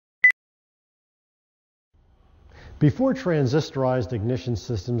Before transistorized ignition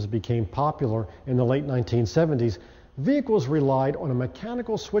systems became popular in the late 1970s, vehicles relied on a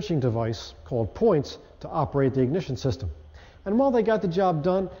mechanical switching device called points to operate the ignition system. And while they got the job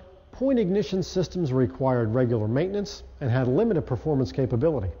done, point ignition systems required regular maintenance and had limited performance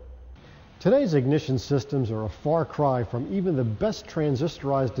capability. Today's ignition systems are a far cry from even the best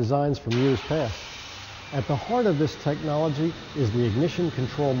transistorized designs from years past. At the heart of this technology is the ignition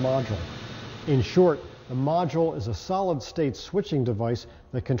control module. In short, the module is a solid-state switching device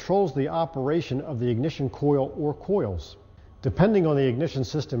that controls the operation of the ignition coil or coils. Depending on the ignition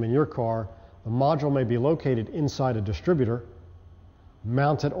system in your car, the module may be located inside a distributor,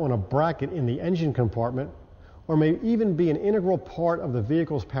 mounted on a bracket in the engine compartment, or may even be an integral part of the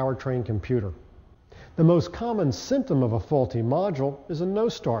vehicle's powertrain computer. The most common symptom of a faulty module is a no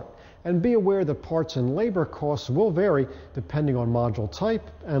start, and be aware that parts and labor costs will vary depending on module type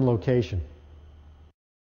and location.